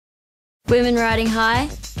Women riding high?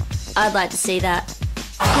 I'd like to see that.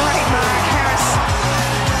 Great mark, Harris.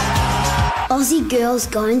 Aussie girls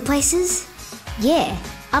going places? Yeah,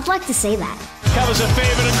 I'd like to see that. Covers a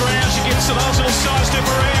fair bit of ground. She gets some awesome sidestep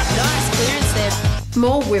around. Nice clearance there.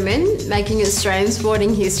 More women making Australian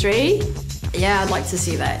sporting history. Yeah, I'd like to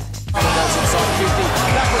see that.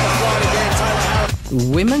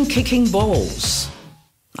 Women kicking balls.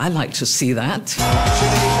 I like to see that.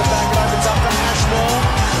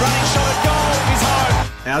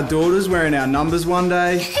 Our daughters wearing our numbers one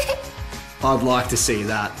day. I'd like to see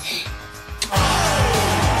that.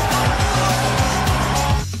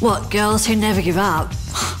 What, girls who never give up?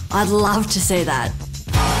 I'd love to see that.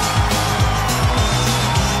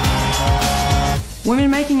 Women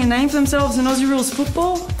making a name for themselves in Aussie rules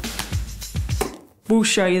football? We'll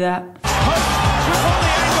show you that.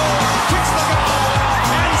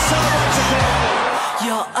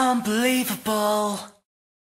 You're unbelievable.